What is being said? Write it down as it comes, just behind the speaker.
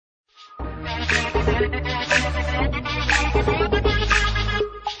Hello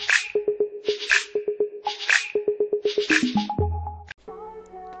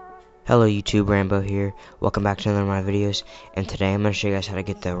YouTube, Rambo here. Welcome back to another of my videos, and today I'm going to show you guys how to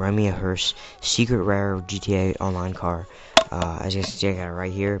get the Romero Hearse secret rare GTA online car. As you can see, I got it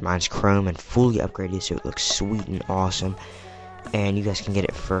right here. Mine's chrome and fully upgraded, so it looks sweet and awesome. And you guys can get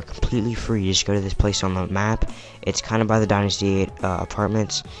it for completely free. You just go to this place on the map. It's kind of by the Dynasty 8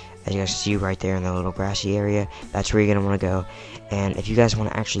 apartments. As you guys can see right there in the little grassy area, that's where you're going to want to go. And if you guys want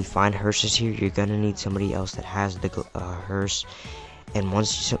to actually find hearses here, you're going to need somebody else that has the hearse. And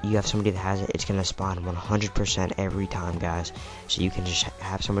once you have somebody that has it, it's going to spawn 100% every time, guys. So you can just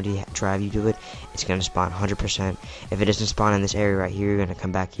have somebody drive you to it. It's going to spawn 100%. If it doesn't spawn in this area right here, you're going to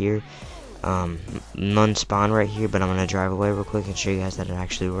come back here. None spawn right here, but I'm going to drive away real quick and show you guys that it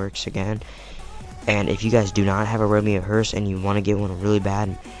actually works again. And if you guys do not have a Romero Hearse and you want to get one really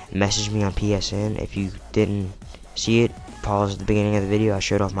bad, message me on PSN. If you didn't see it, pause at the beginning of the video. I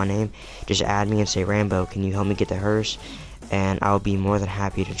showed off my name. Just add me and say, Rambo, can you help me get the hearse? And I'll be more than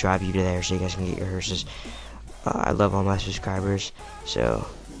happy to drive you to there so you guys can get your hearses. I love all my subscribers, so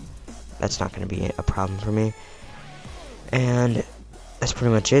that's not going to be a problem for me. And that's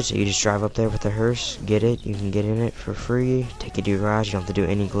pretty much it. So you just drive up there with the hearse, get it, you can get in it for free, take it to your garage, you don't have to do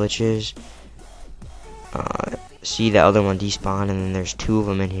any glitches. See the other one despawn, and then there's 2 of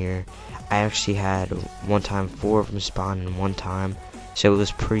them in here. I actually had one time 4 of them spawn in one time, so it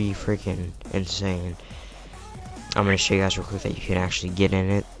was pretty freaking insane. I'm going to show you guys real quick that you can actually get in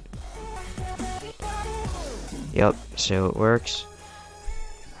it. Yep, so it works.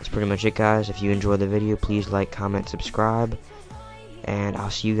 That's pretty much it, guys. If you enjoyed the video, please like, comment, subscribe. And I'll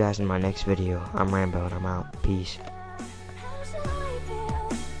see you guys in my next video. I'm Rambo, and I'm out. Peace.